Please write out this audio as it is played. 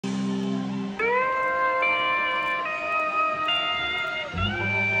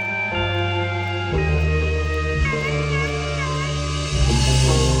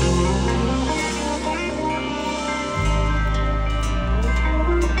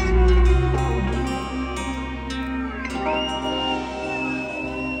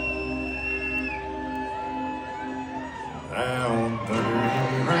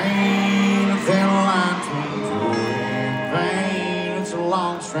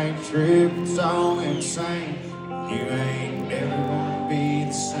strange trip, it's all insane. You ain't never gonna be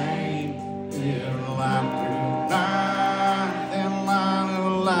the same. Living life through the night, then line of a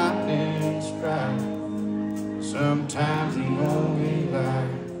lightning strike. Sometimes the only light,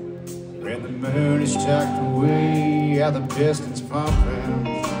 when the moon is tucked away, how the pistons pumping,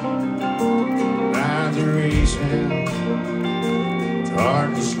 lines are racing. It's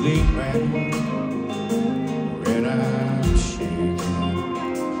hard to sleep, man, when I'm shaking.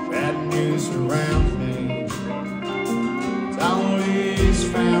 Bad news surrounds me, it's always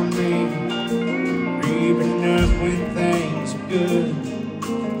found me creeping up when things are good.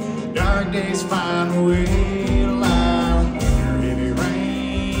 Dark days find a way alive. Heavy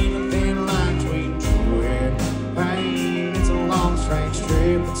rain, a thin line between joy and pain. It's a long, strange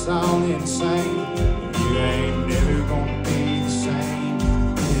trip, it's all insane. You ain't never gonna be the same.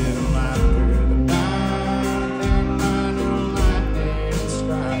 Living life through the night, thin line of lightning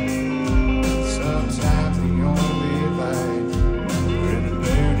strike. Sometimes the only light, when the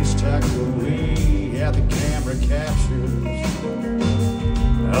moon is tucked away, how the camera captures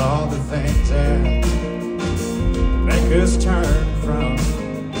all the things that make us turn from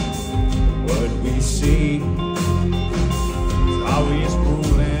what we see. It's always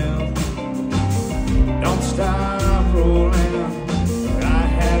rolling, don't stop rolling. I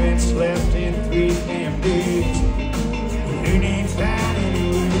haven't slept in 3 damn days. Who needs that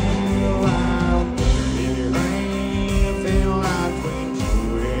anyway? Out there, heavy rain, thin line between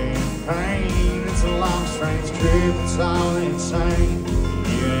joy and pain. It's a long, strange trip, it's all insane.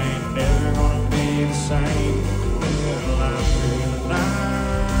 You ain't never gonna be the same. Living life through the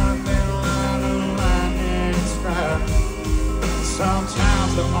night, then line of lightning strike.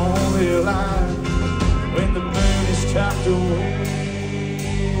 Sometimes the only light, when the moon is tucked away.